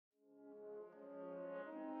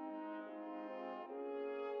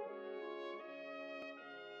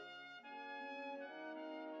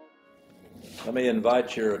Let me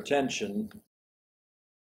invite your attention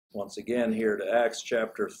once again here to Acts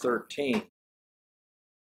chapter 13.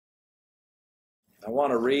 I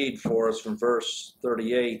want to read for us from verse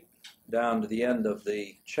 38 down to the end of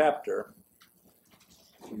the chapter.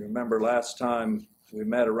 If you remember last time we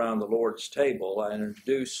met around the Lord's table, I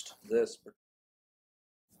introduced this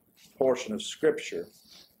portion of Scripture.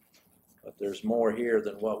 But there's more here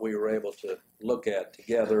than what we were able to look at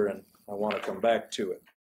together, and I want to come back to it.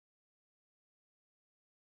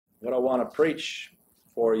 What I want to preach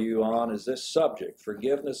for you on is this subject: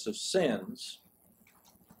 forgiveness of sins,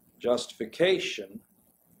 justification,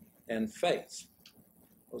 and faith.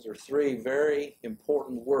 Those are three very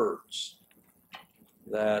important words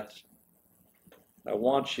that I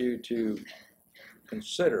want you to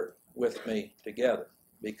consider with me together,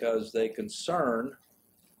 because they concern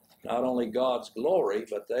not only God's glory,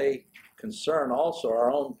 but they concern also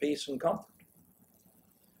our own peace and comfort.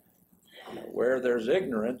 Where there's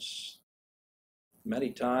ignorance,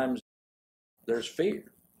 many times there's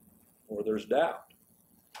fear or there's doubt.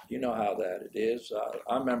 You know how that it is.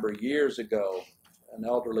 I remember years ago, an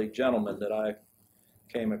elderly gentleman that I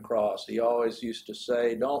came across, he always used to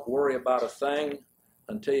say, don't worry about a thing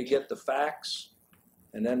until you get the facts.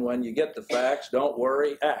 And then when you get the facts, don't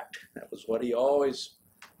worry, act. That was what he always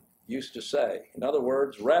used to say. In other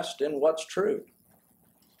words, rest in what's true.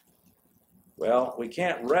 Well, we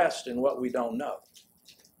can't rest in what we don't know.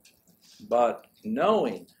 But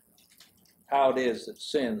knowing how it is that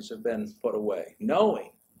sins have been put away,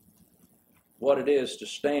 knowing what it is to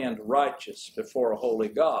stand righteous before a holy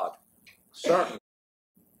God, certainly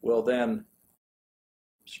will then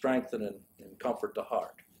strengthen and comfort the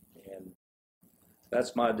heart. And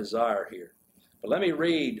that's my desire here. But let me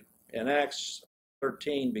read in Acts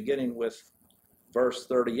 13, beginning with verse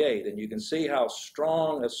 38, and you can see how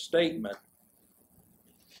strong a statement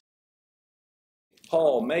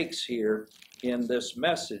Paul makes here in this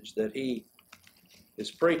message that he is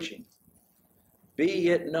preaching. Be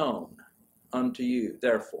it known unto you,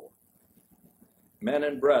 therefore, men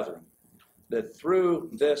and brethren, that through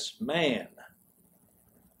this man,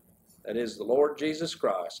 that is the Lord Jesus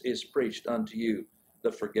Christ, is preached unto you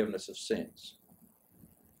the forgiveness of sins.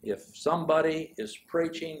 If somebody is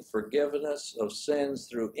preaching forgiveness of sins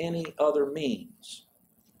through any other means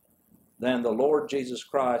than the Lord Jesus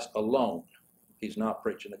Christ alone, he's not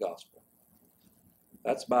preaching the gospel.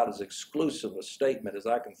 That's about as exclusive a statement as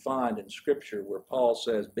I can find in Scripture, where Paul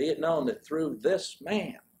says, be it known that through this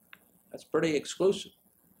man, that's pretty exclusive,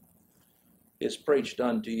 is preached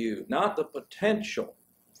unto you, not the potential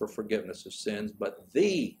for forgiveness of sins, but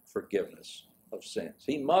the forgiveness of sins.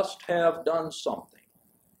 He must have done something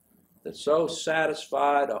that so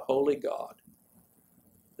satisfied a holy God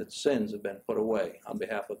that sins have been put away on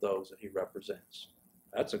behalf of those that he represents.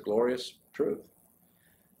 That's a glorious truth.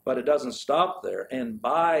 But it doesn't stop there. And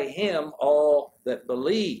by him all that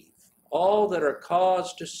believe, all that are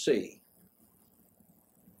caused to see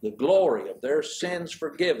the glory of their sins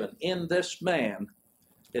forgiven in this man,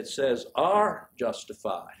 it says, are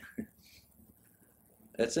justified.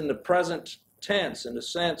 It's in the present tense, in the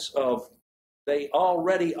sense of they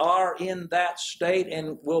already are in that state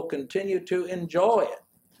and will continue to enjoy it.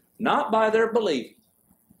 Not by their believing.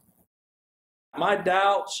 My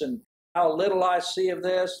doubts and how little I see of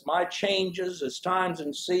this, my changes as times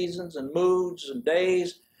and seasons and moods and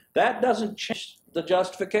days, that doesn't change the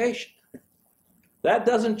justification. That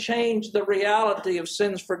doesn't change the reality of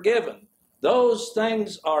sins forgiven. Those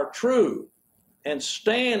things are true and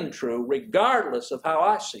stand true regardless of how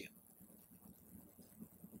I see them.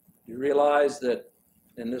 You realize that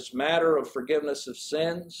in this matter of forgiveness of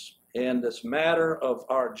sins, in this matter of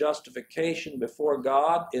our justification before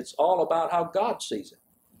God, it's all about how God sees it.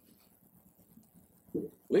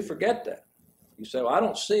 We forget that. You say, well, I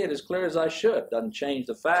don't see it as clear as I should. Doesn't change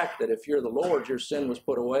the fact that if you're the Lord, your sin was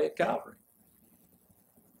put away at Calvary.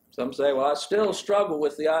 Some say, well, I still struggle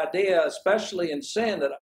with the idea, especially in sin,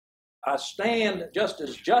 that I stand just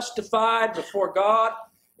as justified before God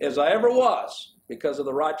as I ever was because of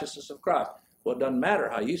the righteousness of Christ. Well, it doesn't matter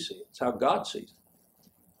how you see it. It's how God sees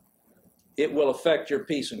it. It will affect your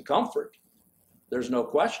peace and comfort. There's no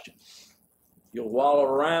question. You'll wallow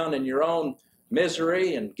around in your own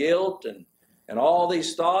misery and guilt and all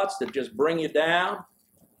these thoughts that just bring you down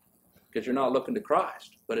because you're not looking to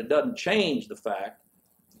Christ. But it doesn't change the fact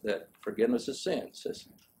that forgiveness of sins is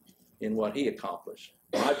in what he accomplished.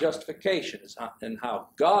 My justification is in how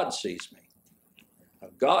God sees me. How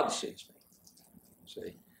God sees me.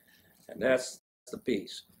 See? And that's the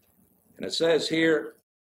peace. And it says here,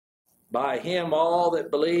 by him all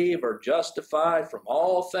that believe are justified from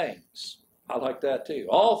all things. I like that too.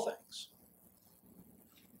 All things.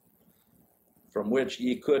 from which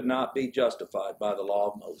ye could not be justified by the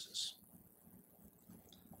law of Moses.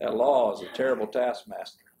 That law is a terrible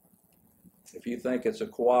taskmaster. If you think it's a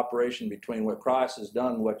cooperation between what Christ has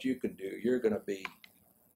done and what you can do, you're going to be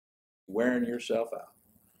wearing yourself out.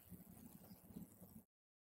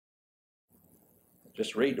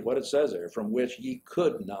 Just read what it says there, from which ye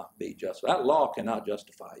could not be justified. That law cannot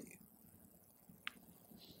justify you.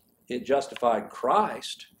 It justified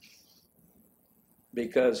Christ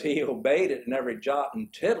because he obeyed it in every jot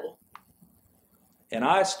and tittle. And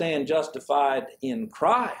I stand justified in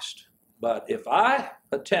Christ. But if I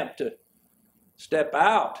attempt to step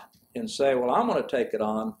out and say, well, I'm going to take it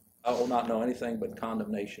on, I will not know anything but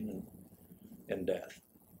condemnation and death.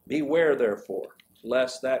 Beware, therefore,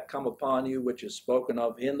 lest that come upon you which is spoken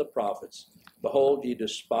of in the prophets. Behold, ye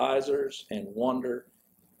despisers, and wonder,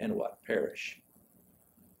 and what? Perish.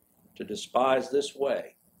 To despise this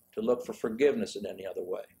way, to look for forgiveness in any other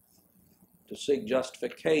way, to seek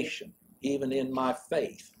justification, even in my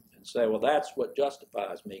faith, and say, well, that's what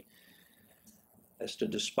justifies me, is to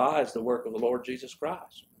despise the work of the Lord Jesus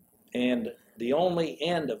Christ. And the only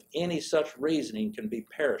end of any such reasoning can be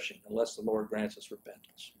perishing unless the Lord grants us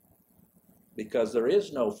repentance. Because there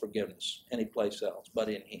is no forgiveness anyplace else but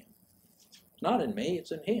in him. It's not in me,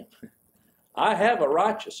 it's in him. I have a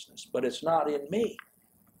righteousness, but it's not in me.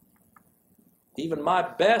 Even my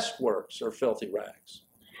best works are filthy rags,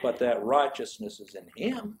 but that righteousness is in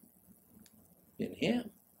him. In him.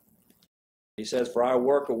 He says, for I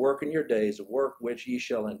work a work in your days, a work which ye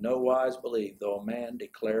shall in no wise believe, though a man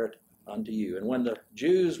declare it unto you. And when the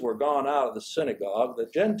Jews were gone out of the synagogue, the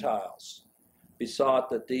Gentiles besought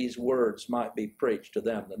that these words might be preached to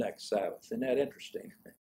them the next Sabbath. Isn't that interesting?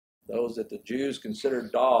 Those that the Jews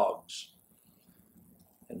considered dogs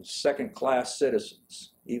and second-class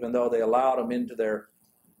citizens, even though they allowed them into their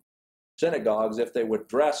synagogues if they would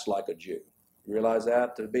dress like a Jew. You realize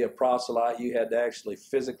that? To be a proselyte, you had to actually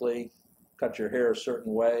physically cut your hair a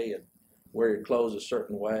certain way and wear your clothes a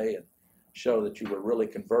certain way and show that you were really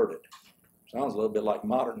converted. Sounds a little bit like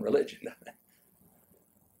modern religion, doesn't it?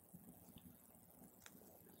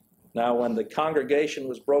 Now, when the congregation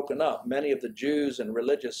was broken up, many of the Jews and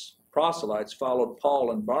religious proselytes followed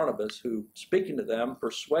Paul and Barnabas, who, speaking to them,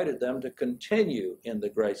 persuaded them to continue in the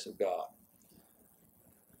grace of God.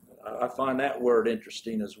 I find that word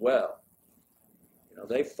interesting as well. You know,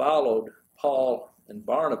 they followed Paul and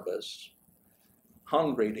Barnabas,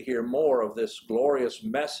 hungry to hear more of this glorious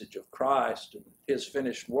message of Christ and his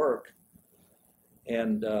finished work.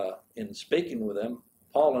 And in speaking with them,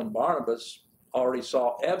 Paul and Barnabas already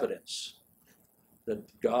saw evidence that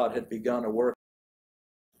God had begun a work.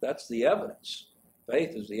 That's the evidence.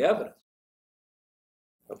 Faith is the evidence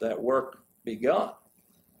of that work begun.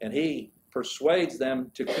 And he persuades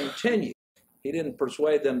them to continue. He didn't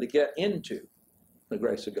persuade them to get into the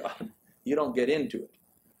grace of God. You don't get into it.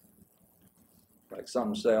 Like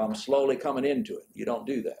some say, I'm slowly coming into it. You don't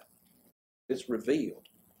do that. It's revealed.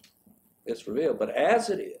 It's revealed. But as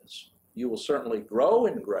it is, you will certainly grow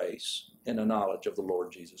in grace in the knowledge of the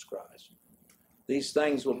Lord Jesus Christ. These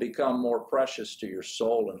things will become more precious to your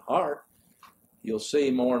soul and heart. You'll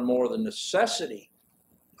see more and more the necessity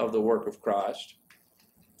of the work of Christ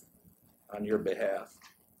on your behalf.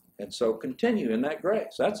 And so continue in that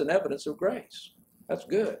grace. That's an evidence of grace. That's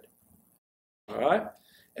good. All right?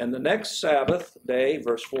 And the next Sabbath day,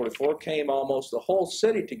 verse 44, came almost the whole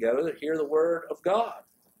city together to hear the word of God.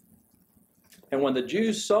 And when the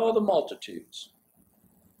Jews saw the multitudes,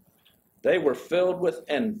 they were filled with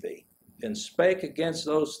envy and spake against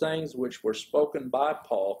those things which were spoken by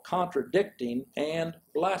Paul, contradicting and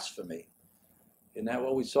blasphemy. Isn't that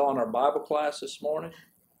what we saw in our Bible class this morning?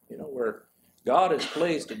 You know, where God is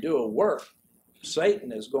pleased to do a work,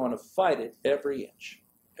 Satan is going to fight it every inch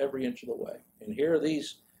of the way. And here are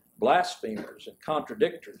these blasphemers and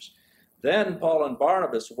contradictors. Then Paul and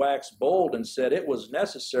Barnabas waxed bold and said, it was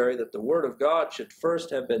necessary that the word of God should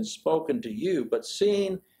first have been spoken to you, but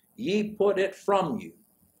seeing ye put it from you.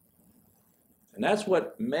 And that's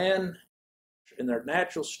what men in their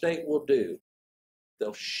natural state will do.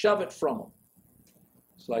 They'll shove it from them.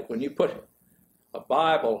 It's like when you put a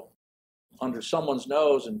Bible under someone's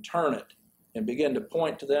nose and turn it and begin to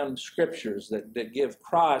point to them scriptures that give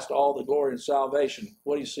Christ all the glory and salvation.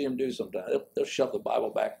 What do you see them do sometimes? They'll shove the Bible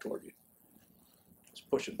back toward you. Just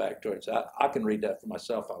push it back toward you. I can read that for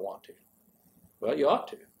myself if I want to. Well, you ought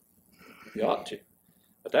to. You ought to.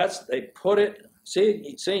 But they put it,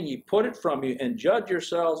 seeing ye put it from you and judge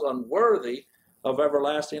yourselves unworthy of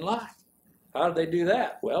everlasting life. How did they do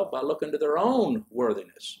that? Well, by looking to their own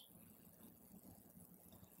worthiness.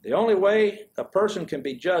 The only way a person can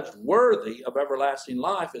be judged worthy of everlasting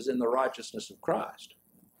life is in the righteousness of Christ.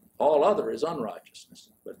 All other is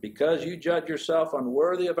unrighteousness. But because you judge yourself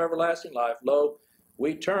unworthy of everlasting life, lo,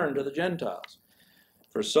 we turn to the Gentiles.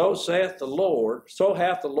 For so saith the Lord, so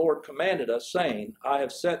hath the Lord commanded us, saying, I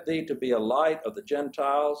have set thee to be a light of the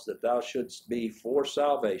Gentiles, that thou shouldst be for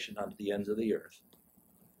salvation unto the ends of the earth.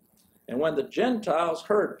 And when the Gentiles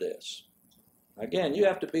heard this, again, you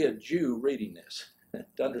have to be a Jew reading this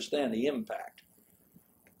to understand the impact.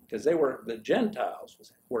 Because the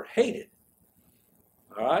Gentiles were hated.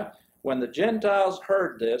 All right? When the Gentiles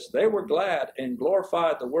heard this, they were glad and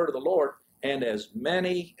glorified the word of the Lord, and as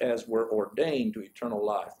many as were ordained to eternal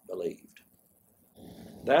life believed.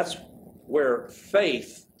 That's where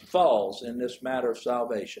faith falls in this matter of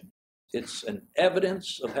salvation. It's an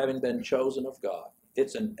evidence of having been chosen of God.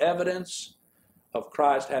 It's an evidence of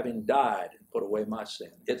Christ having died and put away my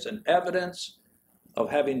sin. It's an evidence of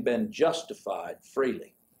having been justified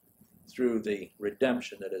freely through the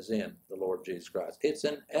redemption that is in the Lord Jesus Christ. It's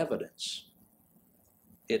an evidence.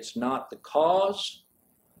 It's not the cause.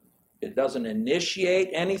 It doesn't initiate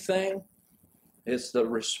anything. It's the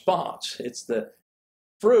response. It's the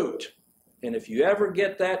fruit. And if you ever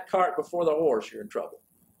get that cart before the horse, you're in trouble.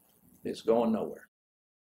 It's going nowhere.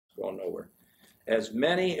 It's going nowhere. As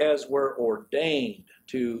many as were ordained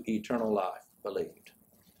to eternal life believed.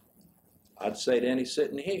 I'd say to any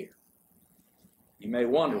sitting here, you may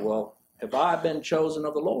wonder, well, have I been chosen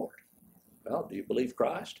of the Lord? Well, do you believe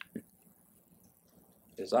Christ?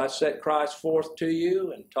 As I set Christ forth to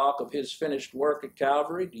you and talk of his finished work at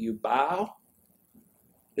Calvary, do you bow?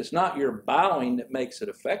 It's not your bowing that makes it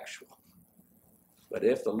effectual. But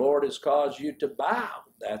if the Lord has caused you to bow,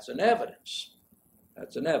 that's an evidence.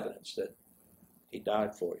 That's an evidence that he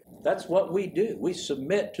died for you. That's what we do. We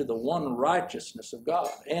submit to the one righteousness of God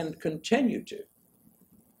and continue to.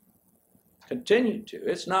 Continue to.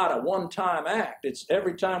 It's not a one-time act. It's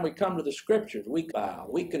every time we come to the Scriptures, we bow.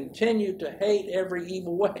 We continue to hate every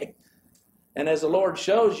evil way. And as the Lord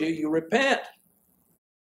shows you, you repent.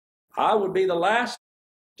 I would be the last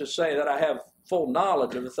to say that I have full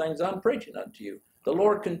knowledge of the things I'm preaching unto you. The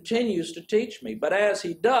Lord continues to teach me. But as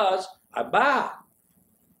he does, I bow.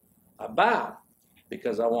 I bow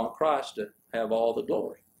because I want Christ to have all the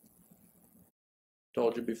glory.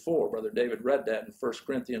 Told you before, Brother David read that in 1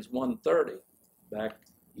 Corinthians 1:30 back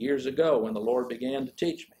years ago when the Lord began to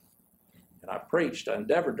teach me. And I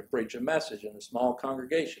endeavored to preach a message in a small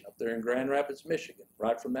congregation up there in Grand Rapids, Michigan,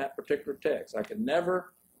 right from that particular text. I could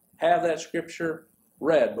never have that scripture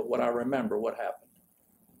read, but what I remember what happened.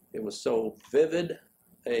 It was so vivid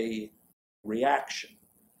a reaction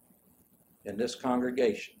in this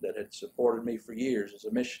congregation that had supported me for years as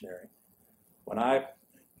a missionary when I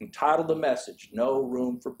entitled the message, No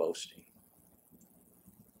Room for Boasting.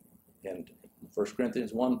 And 1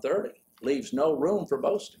 Corinthians 1:30 leaves no room for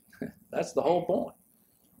boasting. That's the whole point.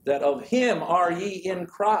 That of him are ye in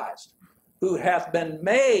Christ, who hath been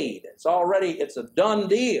made. It's a done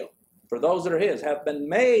deal for those that are his, hath been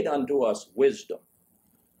made unto us wisdom,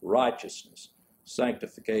 righteousness,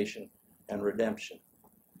 sanctification, and redemption.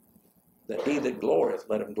 That he that glorieth,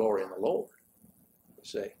 let him glory in the Lord. You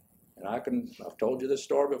see. And I've told you this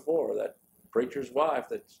story before, that preacher's wife,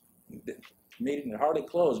 that the meeting had hardly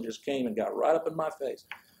closed and just came and got right up in my face.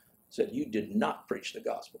 Said, you did not preach the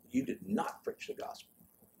gospel. You did not preach the gospel.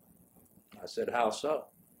 I said, how so?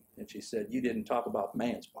 And she said, you didn't talk about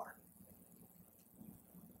man's part.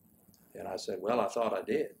 And I said, well, I thought I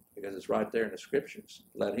did, because it's right there in the scriptures.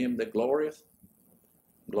 Let him that glorieth,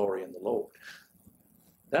 glory in the Lord.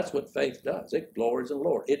 That's what faith does. It glories in the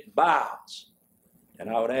Lord. It bows. And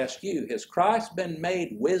I would ask you, has Christ been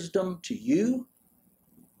made wisdom to you?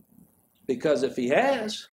 Because if he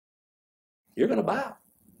has, you're going to bow.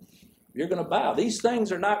 You're going to bow. These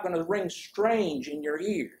things are not going to ring strange in your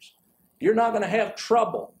ears. You're not going to have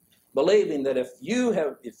trouble believing that if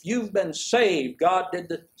you've been saved, God did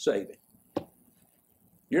the saving.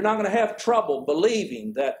 You're not going to have trouble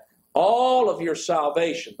believing that all of your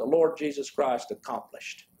salvation, the Lord Jesus Christ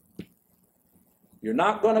accomplished. You're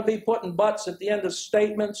not going to be putting butts at the end of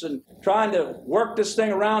statements and trying to work this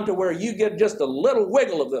thing around to where you get just a little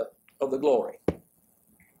wiggle of the glory.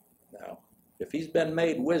 Now, if he's been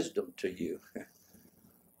made wisdom to you,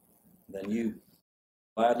 then you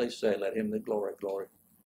gladly say, let him that glory, glory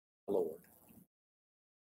the Lord.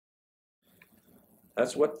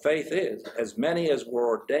 That's what faith is. As many as were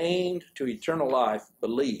ordained to eternal life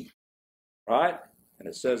believe. Right? And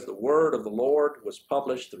it says the word of the Lord was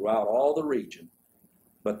published throughout all the region.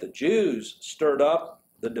 But the Jews stirred up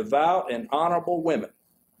the devout and honorable women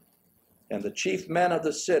and the chief men of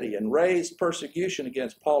the city, and raised persecution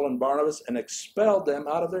against Paul and Barnabas, and expelled them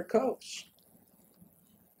out of their coasts.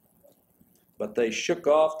 But they shook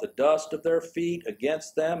off the dust of their feet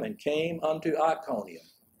against them, and came unto Iconium.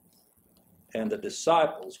 And the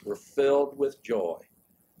disciples were filled with joy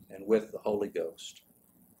and with the Holy Ghost.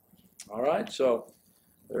 All right, so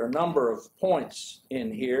there are a number of points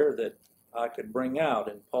in here that I could bring out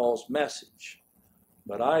in Paul's message.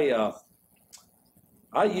 But I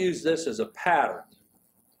use this as a pattern.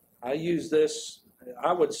 I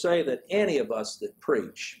would say that any of us that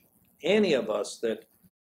preach, any of us that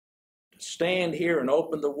stand here and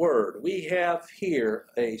open the Word, we have here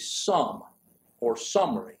a sum or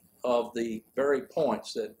summary of the very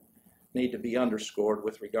points that need to be underscored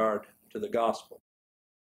with regard to the gospel.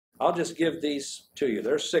 I'll just give these to you.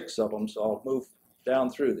 There's 6 of them, so I'll move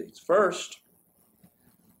down through these. First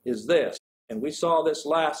is this, and we saw this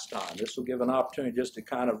last time. This will give an opportunity just to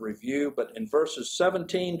kind of review, but in verses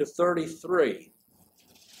 17 to 33,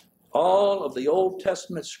 all of the Old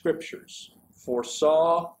Testament scriptures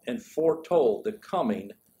foresaw and foretold the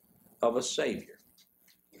coming of a Savior.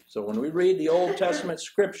 So when we read the Old Testament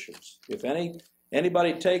scriptures, if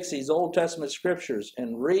anybody takes these Old Testament scriptures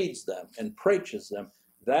and reads them and preaches them,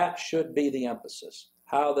 that should be the emphasis.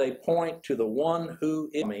 How they point to the one who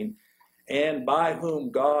is coming and by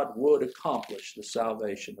whom God would accomplish the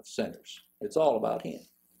salvation of sinners. It's all about Him.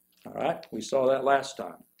 All right? We saw that last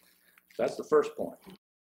time. That's the first point.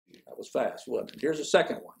 That was fast, wasn't it? Here's the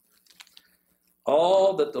second one.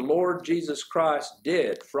 All that the Lord Jesus Christ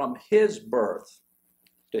did from His birth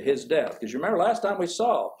to His death. Because you remember last time we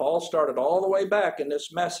saw, Paul started all the way back in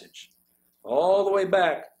this message, all the way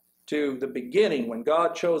back to the beginning when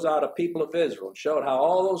God chose out a people of Israel and showed how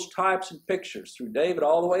all those types and pictures through David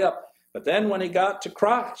all the way up. But then when he got to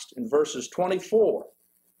Christ in verses 24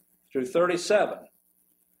 through 37,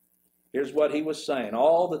 here's what he was saying.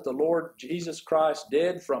 All that the Lord Jesus Christ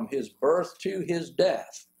did from His birth to His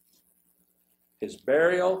death, His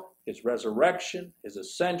burial, His resurrection, His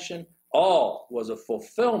ascension, all was a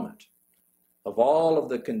fulfillment of all of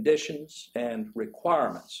the conditions and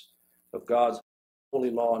requirements of God's holy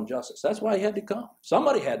law and justice. That's why He had to come.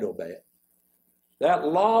 Somebody had to obey it. That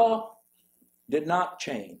law did not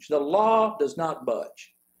change. The law does not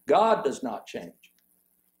budge. God does not change.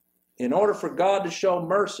 In order for God to show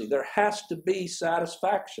mercy, there has to be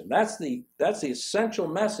satisfaction. That's the essential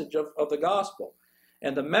message of the gospel.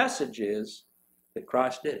 And the message is that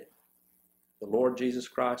Christ did it. The Lord Jesus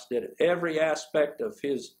Christ did it. Every aspect of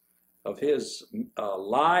his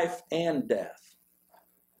life and death.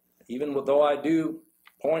 Even though I do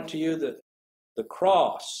point to you that the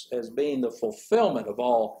cross as being the fulfillment of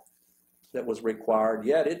all that was required,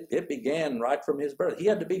 yet it began right from His birth. He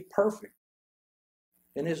had to be perfect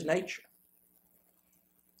in His nature.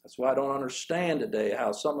 That's why I don't understand today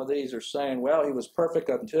how some of these are saying, well, He was perfect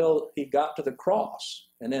until He got to the cross.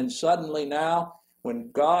 And then suddenly now,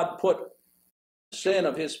 when God put the sin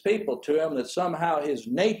of His people to Him, that somehow His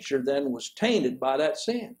nature then was tainted by that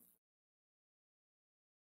sin.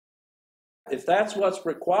 If that's what's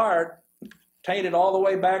required, tainted all the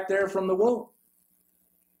way back there from the womb.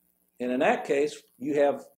 And in that case, you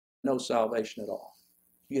have no salvation at all.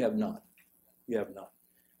 You have none. You have none.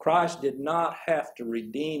 Christ did not have to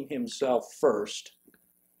redeem Himself first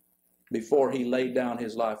before He laid down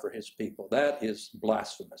His life for His people. That is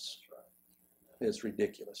blasphemous. It's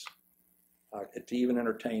ridiculous to even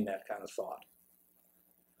entertain that kind of thought.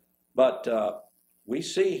 But we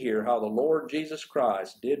see here how the Lord Jesus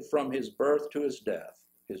Christ did from His birth to His death,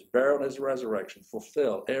 His burial and His resurrection,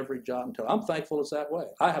 fulfill every jot and tittle. I'm thankful it's that way.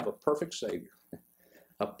 I have a perfect Savior,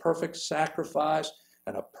 a perfect sacrifice,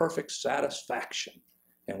 and a perfect satisfaction.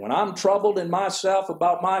 And when I'm troubled in myself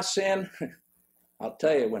about my sin, I'll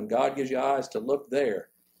tell you, when God gives you eyes to look there,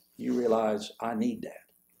 you realize, I need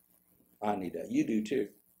that. I need that. You do too.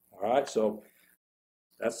 All right, so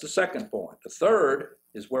that's the second point. The third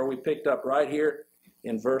is where we picked up right here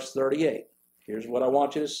in verse 38. Here's what I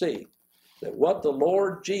want you to see. That what the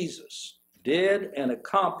Lord Jesus did and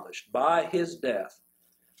accomplished by His death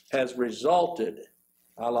has resulted,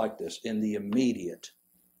 I like this, in the immediate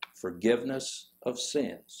forgiveness of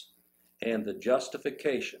sins and the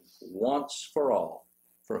justification once for all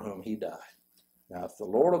for whom He died. Now, if the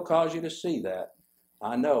Lord will cause you to see that,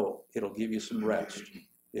 I know it'll give you some rest.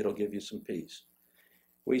 It'll give you some peace.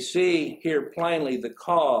 We see here plainly the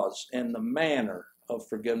cause and the manner of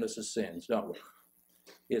forgiveness of sins, don't we?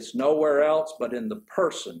 It's nowhere else but in the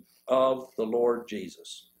person of the Lord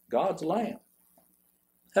Jesus, God's Lamb.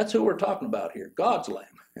 That's who we're talking about here, God's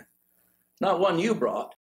Lamb. Not one you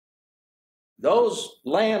brought. Those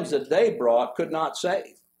lambs that they brought could not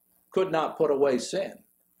save. could not put away sin.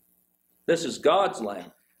 This is God's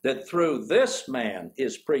Lamb, that through this man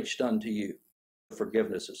is preached unto you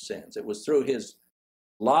forgiveness of sins. It was through his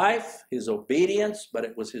life, his obedience, but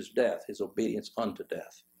it was his death, his obedience unto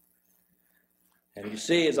death. And you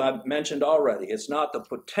see, as I've mentioned already, it's not the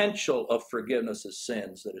potential of forgiveness of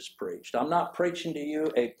sins that is preached. I'm not preaching to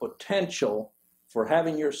you a potential for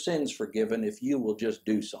having your sins forgiven if you will just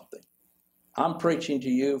do something. I'm preaching to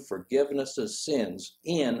you forgiveness of sins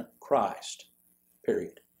in Christ,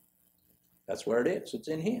 period. That's where it is. It's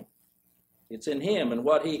in him. It's in him and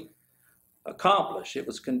what he accomplished. It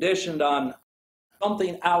was conditioned on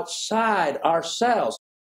something outside ourselves.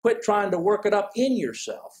 Quit trying to work it up in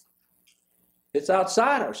yourself. It's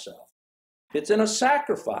outside ourselves. It's in a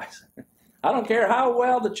sacrifice. I don't care how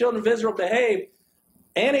well the children of Israel behaved.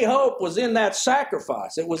 Any hope was in that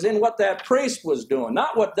sacrifice. It was in what that priest was doing.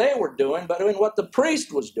 Not what they were doing, but in what the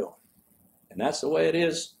priest was doing. And that's the way it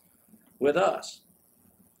is with us.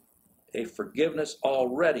 A forgiveness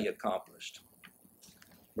already accomplished.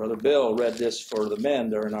 Brother Bill read this for the men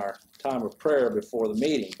during our time of prayer before the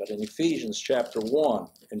meeting. But in Ephesians chapter 1,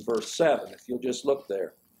 in verse 7, if you'll just look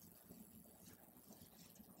there.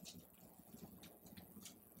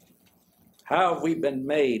 How have we been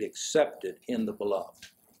made accepted in the beloved?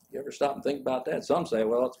 You ever stop and think about that? Some say,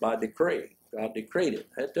 well, it's by decree. God decreed it.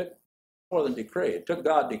 It took more than decree. It took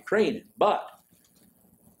God decreeing it. But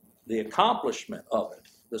the accomplishment of it,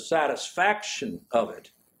 the satisfaction of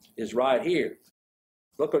it, is right here.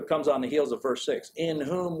 Look what comes on the heels of verse 6. In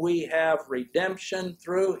whom we have redemption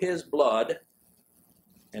through his blood.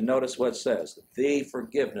 And notice what it says. The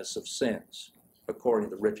forgiveness of sins according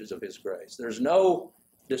to the riches of his grace. There's no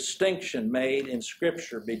distinction made in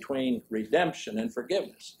Scripture between redemption and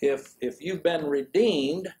forgiveness. If you've been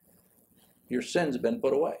redeemed, your sins have been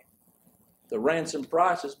put away. The ransom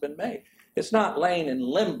price has been made. It's not laying in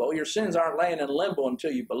limbo. Your sins aren't laying in limbo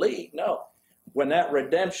until you believe. No. When that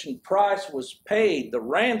redemption price was paid, the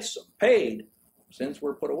ransom paid, sins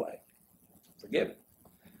were put away, forgiven.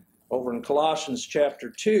 Over in Colossians chapter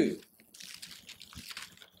 2,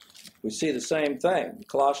 we see the same thing.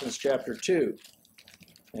 Colossians chapter 2.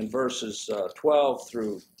 In verses 12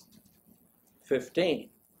 through 15,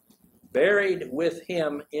 buried with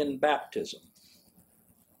him in baptism.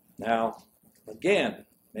 Now, again,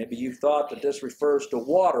 maybe you thought that this refers to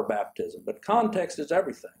water baptism, but context is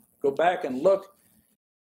everything. Go back and look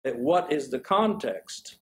at what is the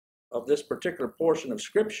context of this particular portion of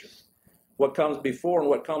Scripture, what comes before and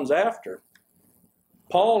what comes after.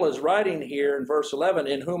 Paul is writing here in verse 11,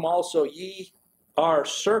 in whom also ye are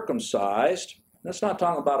circumcised. That's not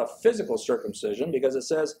talking about a physical circumcision, because it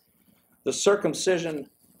says the circumcision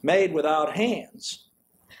made without hands.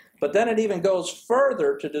 But then it even goes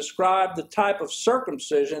further to describe the type of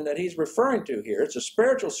circumcision that he's referring to here. It's a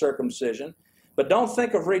spiritual circumcision, but don't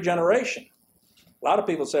think of regeneration. A lot of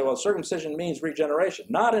people say, well, circumcision means regeneration.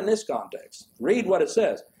 Not in this context. Read what it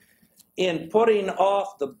says. In putting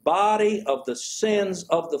off the body of the sins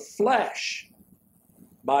of the flesh,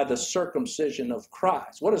 by the circumcision of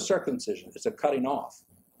Christ. What is circumcision? It's a cutting off.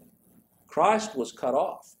 Christ was cut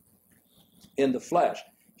off in the flesh.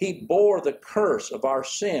 He bore the curse of our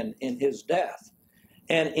sin in his death.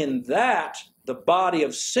 And in that, the body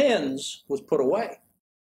of sins was put away.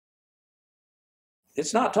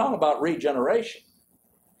 It's not talking about regeneration.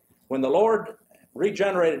 When the Lord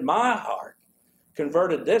regenerated my heart,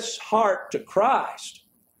 converted this heart to Christ,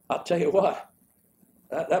 I'll tell you what,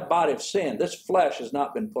 that body of sin, this flesh has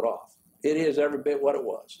not been put off. It is every bit what it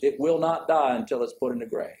was. It will not die until it's put in the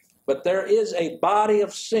grave. But there is a body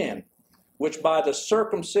of sin, which by the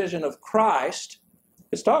circumcision of Christ,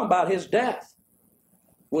 it's talking about his death,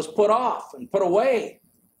 was put off and put away.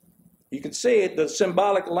 You can see the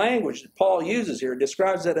symbolic language that Paul uses here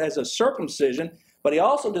describes it as a circumcision, but he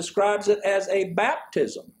also describes it as a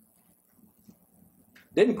baptism.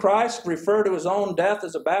 Didn't Christ refer to his own death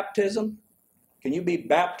as a baptism? Can you be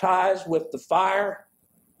baptized with the fire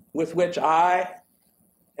with which I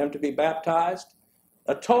am to be baptized?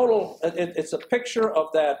 It's a picture of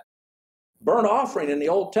that burnt offering in the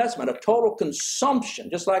Old Testament, a total consumption,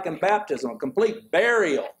 just like in baptism, a complete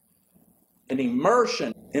burial, an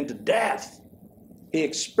immersion into death. He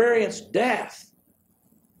experienced death,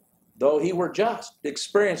 though he were just. He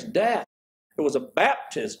experienced death. It was a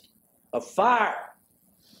baptism of fire,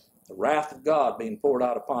 the wrath of God being poured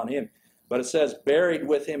out upon him. But it says, buried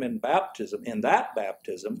with him in baptism, in that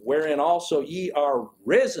baptism, wherein also ye are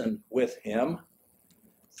risen with him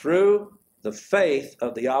through the faith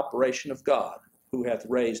of the operation of God, who hath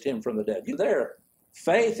raised him from the dead. There,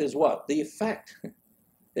 faith is what? The effect.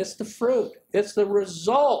 It's the fruit. It's the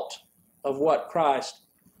result of what Christ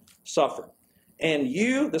suffered. And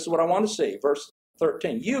you, this is what I want to see, verse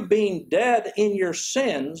 13, you being dead in your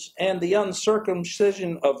sins and the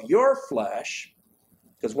uncircumcision of your flesh,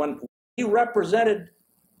 because when he represented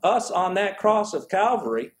us on that cross of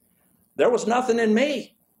Calvary, there was nothing in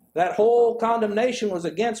me. That whole condemnation was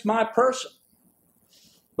against my person.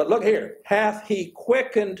 But look here, hath he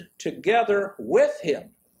quickened together with him.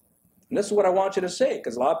 And this is what I want you to see,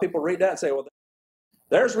 because a lot of people read that and say, well,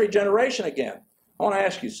 there's regeneration again. I want to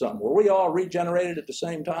ask you something. Were we all regenerated at the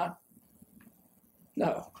same time?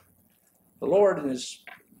 No. The Lord in his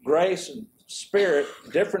grace and spirit,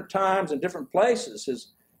 different times and different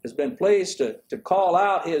places, has been pleased to call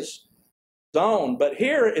out his own. But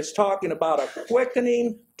here it's talking about a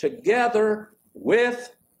quickening together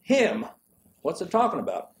with him. What's it talking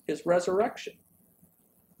about? His resurrection.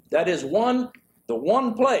 That is the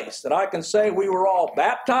one place that I can say we were all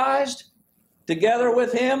baptized together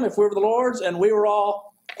with him, if we were the Lord's, and we were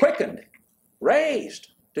all quickened,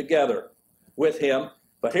 raised together with him.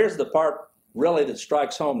 But here's the part really that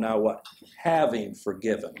strikes home now, what? Having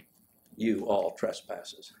forgiven you all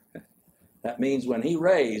trespasses. That means when he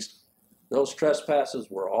raised, those trespasses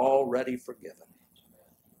were already forgiven.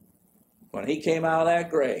 When he came out of that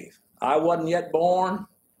grave, I wasn't yet born.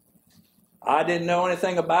 I didn't know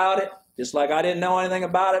anything about it, just like I didn't know anything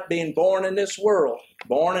about it being born in this world,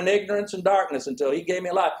 born in ignorance and darkness until he gave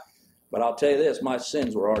me life. But I'll tell you this, my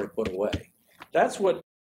sins were already put away. That's what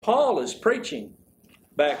Paul is preaching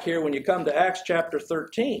back here when you come to Acts chapter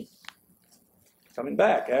 13. Coming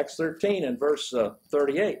back, Acts 13 and verse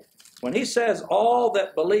 38. When he says all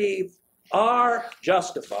that believe are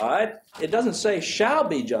justified, it doesn't say shall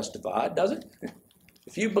be justified, does it?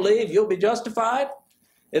 If you believe, you'll be justified.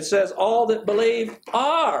 It says all that believe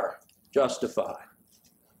are justified.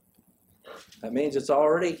 That means you're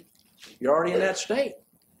already in that state.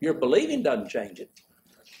 Your believing doesn't change it.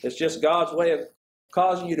 It's just God's way of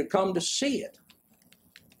causing you to come to see it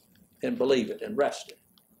and believe it and rest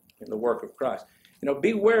in the work of Christ.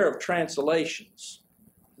 Beware of translations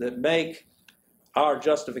that make our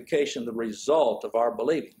justification the result of our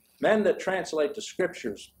believing. Men that translate the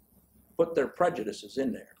scriptures put their prejudices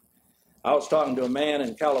in there. I was talking to a man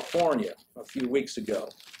in California a few weeks ago,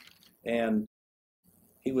 and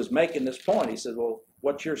he was making this point. He said, well,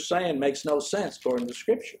 what you're saying makes no sense according to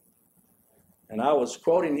Scripture. And I was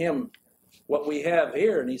quoting him what we have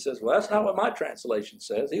here, and he says, well, that's not what my translation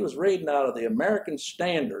says. He was reading out of the American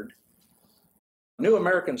Standard, New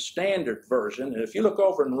American Standard Version, and if you look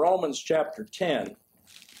over in Romans chapter 10,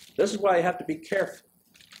 this is why you have to be careful.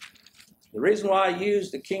 The reason why I use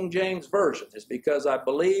the King James Version is because I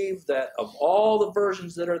believe that of all the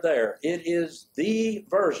versions that are there, it is the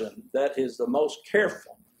version that is the most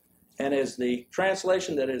careful and is the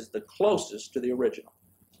translation that is the closest to the original.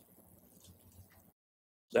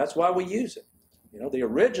 That's why we use it. The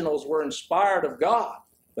originals were inspired of God.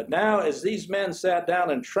 But now as these men sat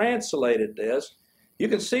down and translated this, you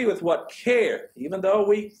can see with what care, even though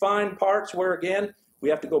we find parts where, again, we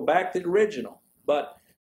have to go back to the original. But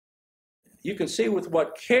you can see with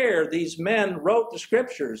what care these men wrote the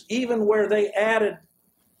scriptures, even where they added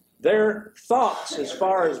their thoughts as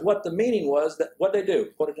far as what the meaning was, that what they do,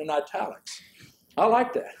 put it in italics. I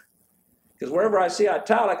like that. Because wherever I see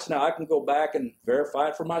italics now, I can go back and verify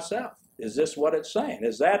it for myself. Is this what it's saying?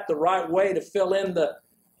 Is that the right way to fill in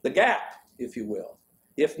the gap, if you will?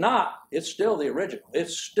 If not, it's still the original.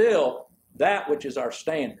 It's still that which is our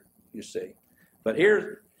standard, you see. But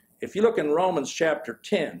here, if you look in Romans chapter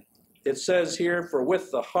 10, it says here, for with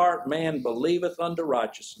the heart man believeth unto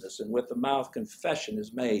righteousness, and with the mouth confession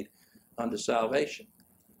is made unto salvation.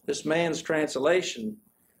 This man's translation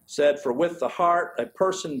said, for with the heart a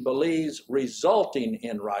person believes resulting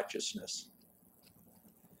in righteousness,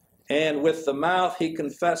 and with the mouth he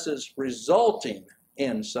confesses resulting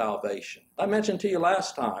in salvation. I mentioned to you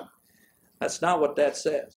last time, that's not what that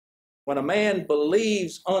says. When a man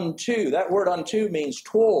believes unto, that word unto means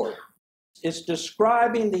toward. It's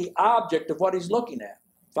describing the object of what he's looking at.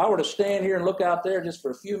 If I were to stand here and look out there just for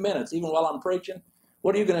a few minutes, even while I'm preaching,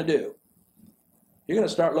 what are you going to do? You're going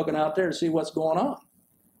to start looking out there to see what's going on.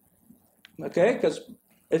 Okay? Because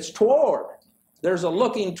it's toward. There's a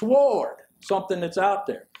looking toward something that's out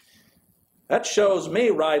there. That shows me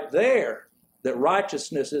right there that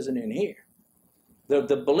righteousness isn't in here.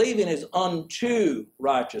 The believing is unto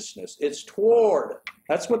righteousness. It's toward.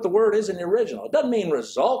 That's what the word is in the original. It doesn't mean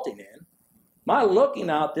resulting in. My looking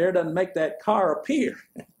out there doesn't make that car appear.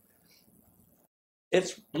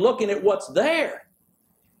 It's looking at what's there.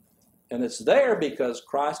 And it's there because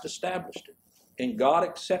Christ established it. And God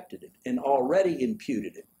accepted it and already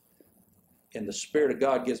imputed it. And the Spirit of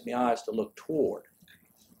God gives me eyes to look toward.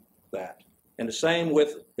 that. And the same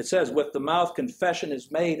with, it says, with the mouth confession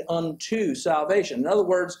is made unto salvation. In other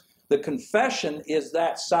words, the confession is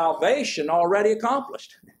that salvation already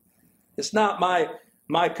accomplished. It's not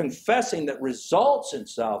my confessing that results in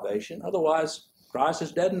salvation. Otherwise, Christ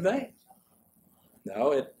is dead in vain.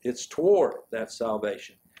 No, it's toward that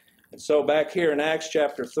salvation. And so back here in Acts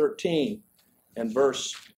chapter 13 and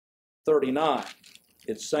verse 39,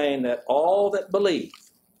 it's saying that all that believe,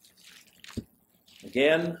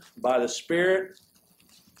 again, by the Spirit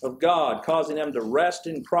of God, causing them to rest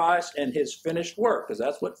in Christ and His finished work, because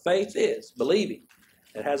that's what faith is, believing.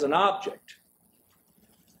 It has an object.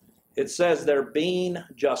 It says they're being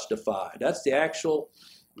justified. That's the actual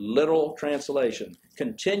literal translation.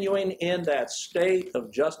 Continuing in that state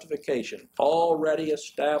of justification, already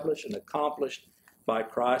established and accomplished by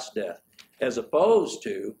Christ's death, as opposed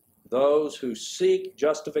to those who seek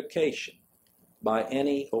justification by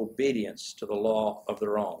any obedience to the law of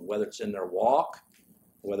their own, whether it's in their walk,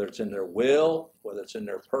 whether it's in their will, whether it's in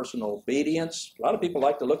their personal obedience. A lot of people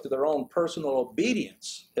like to look to their own personal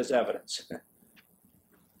obedience as evidence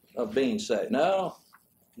of being saved. No,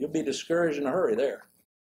 you'll be discouraged in a hurry there.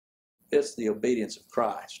 It's the obedience of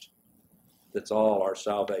Christ that's all our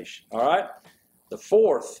salvation. All right? The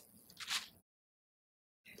fourth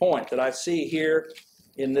point that I see here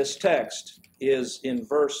in this text is in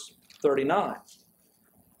verse 39.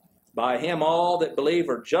 By Him all that believe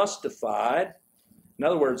are justified. In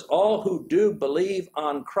other words, all who do believe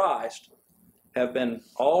on Christ have been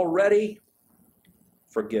already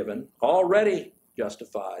forgiven, already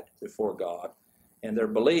justified before God, and their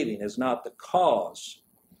believing is not the cause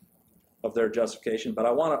of their justification. But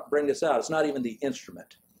I want to bring this out. It's not even the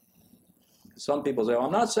instrument. Some people say, well,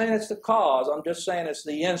 I'm not saying it's the cause, I'm just saying it's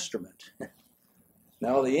the instrument.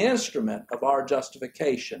 No, the instrument of our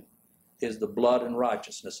justification is the blood and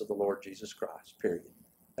righteousness of the Lord Jesus Christ, period.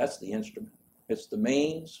 That's the instrument. It's the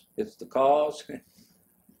means, it's the cause,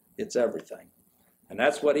 it's everything. And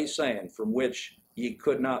that's what he's saying, from which ye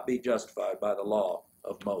could not be justified by the law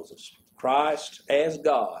of Moses. Christ, as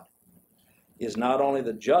God, is not only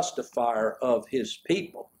the justifier of His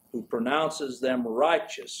people, who pronounces them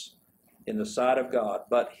righteous in the sight of God,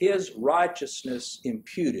 but His righteousness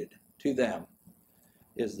imputed to them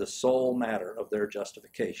is the sole matter of their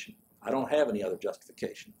justification. I don't have any other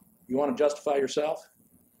justification. You want to justify yourself?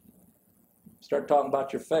 Start talking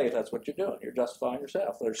about your faith. That's what you're doing. You're justifying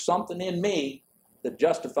yourself. There's something in me that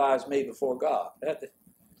justifies me before God.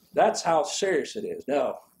 That's how serious it is.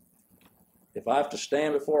 No. If I have to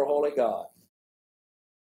stand before a holy God,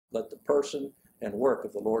 let the person and work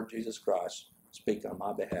of the Lord Jesus Christ speak on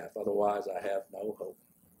my behalf. Otherwise, I have no hope.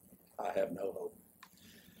 I have no hope.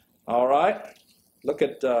 All right. Look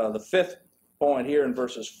at the fifth point here in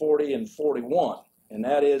verses 40 and 41. And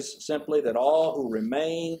that is simply that all who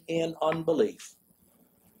remain in unbelief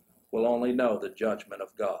will only know the judgment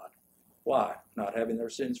of God. Why? Not having their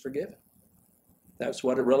sins forgiven. That's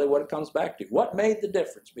what it comes back to. What made the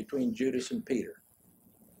difference between Judas and Peter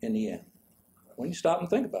in the end? When you stop and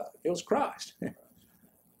think about it, it was Christ.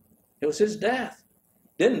 It was His death.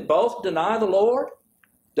 Didn't both deny the Lord?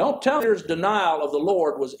 Don't tell me Peter's denial of the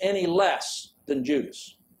Lord was any less than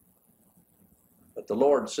Judas. But the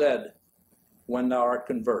Lord said, when thou art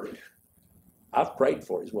converted, I've prayed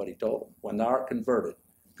for you, is what He told him. When thou art converted,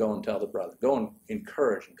 go and tell the brother. Go and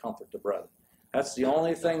encourage and comfort the brother. That's the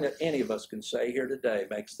only thing that any of us can say here today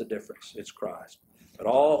makes the difference. It's Christ. But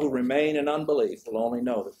all who remain in unbelief will only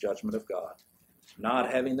know the judgment of God,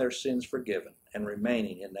 not having their sins forgiven and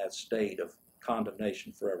remaining in that state of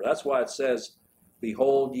condemnation forever. That's why it says,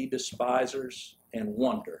 behold ye despisers, and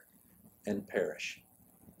wonder and perish.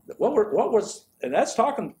 What was, and that's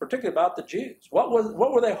talking particularly about the Jews. What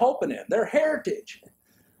were they hoping in? Their heritage.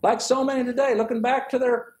 Like so many today, looking back to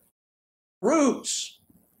their roots.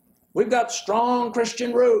 We've got strong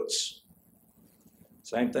Christian roots.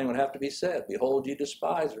 Same thing would have to be said. Behold ye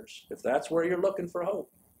despisers, if that's where you're looking for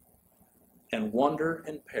hope. And wonder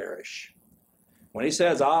and perish. When he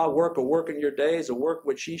says, I'll work a work in your days, a work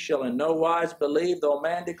which ye shall in no wise believe, though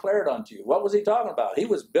man declare it unto you. What was he talking about? He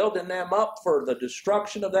was building them up for the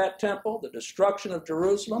destruction of that temple, the destruction of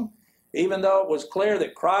Jerusalem. Even though it was clear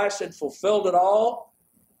that Christ had fulfilled it all,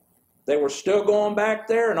 they were still going back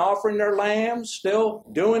there and offering their lambs, still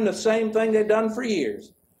doing the same thing they'd done for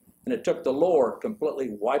years. And it took the Lord completely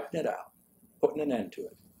wiping it out, putting an end to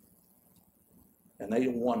it. And they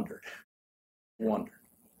wondered,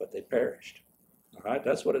 but they perished. All right,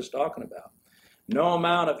 that's what it's talking about. No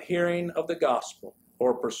amount of hearing of the gospel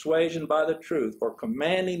or persuasion by the truth or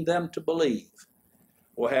commanding them to believe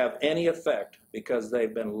will have any effect because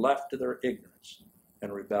they've been left to their ignorance.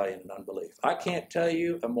 and rebellion and unbelief. I can't tell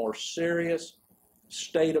you a more serious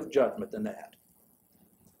state of judgment than that.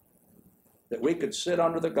 That we could sit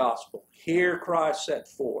under the gospel, hear Christ set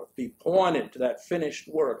forth, be pointed to that finished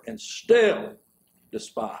work, and still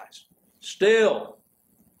despise, still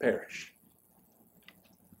perish.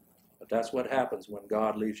 But that's what happens when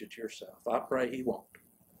God leaves you to yourself. I pray He won't.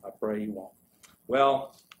 I pray He won't.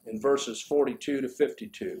 Well, in verses 42 to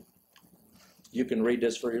 52, you can read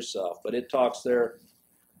this for yourself, but it talks there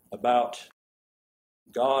about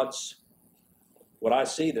God's, what I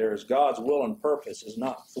see there is God's will and purpose is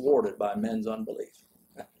not thwarted by men's unbelief.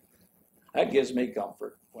 That gives me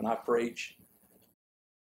comfort when I preach.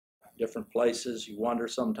 Different places, you wonder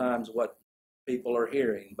sometimes what people are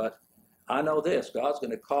hearing, but I know this, God's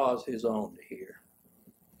going to cause His own to hear.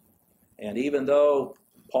 And even though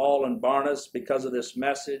Paul and Barnabas, because of this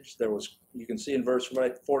message, there was, you can see in verse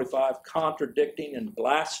 45, contradicting and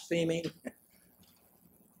blaspheming,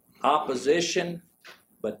 opposition,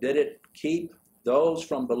 but did it keep those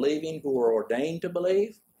from believing who were ordained to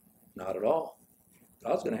believe? Not at all.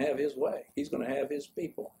 God's going to have His way. He's going to have His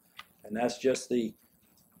people. And that's just the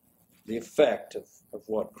effect of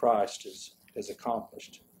what Christ has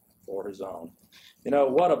accomplished for His own. You know,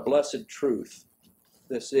 what a blessed truth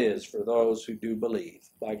this is for those who do believe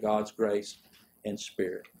by God's grace and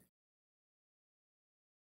Spirit.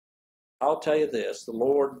 I'll tell you this, the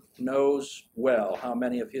Lord knows well how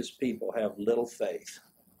many of His people have little faith.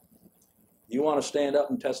 You want to stand up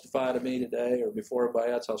and testify to me today or before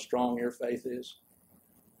everybody else how strong your faith is?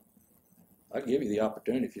 I'll give you the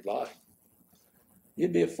opportunity if you'd like.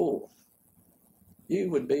 You'd be a fool.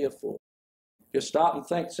 You would be a fool. Just stop and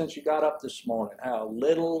think since you got up this morning how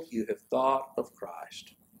little you have thought of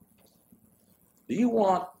Christ. Do you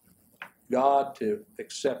want God to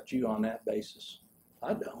accept you on that basis?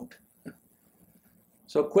 I don't.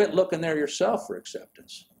 So quit looking there yourself for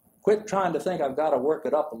acceptance. Quit trying to think I've got to work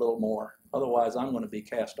it up a little more, otherwise I'm going to be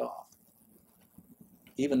cast off.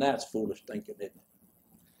 Even that's foolish thinking, isn't it?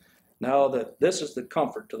 Now that this is the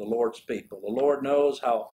comfort to the Lord's people. The Lord knows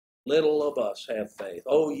how little of us have faith.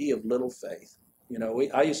 Oh, ye of little faith. You know,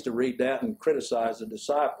 I used to read that and criticize the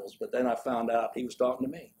disciples, but then I found out He was talking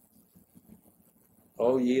to me.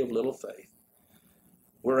 Oh, ye of little faith.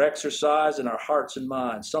 We're exercised in our hearts and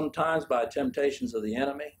minds, sometimes by temptations of the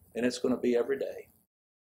enemy, and it's going to be every day.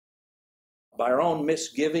 By our own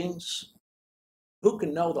misgivings. Who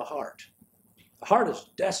can know the heart? The heart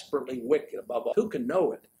is desperately wicked above all. Who can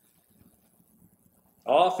know it?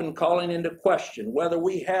 Often calling into question whether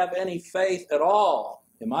we have any faith at all.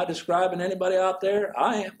 Am I describing anybody out there?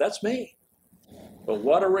 I am. That's me. But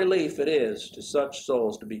what a relief it is to such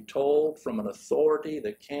souls to be told from an authority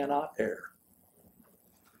that cannot err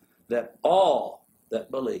that all that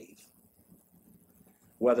believe,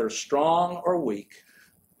 whether strong or weak,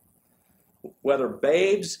 whether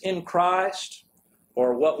babes in Christ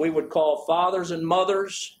or what we would call fathers and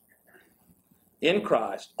mothers in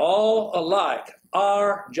Christ, all alike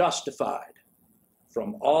are justified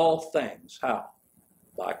from all things. How?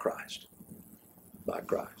 By Christ. By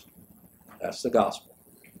Christ. That's the gospel.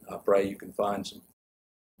 I pray you can find some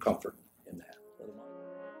comfort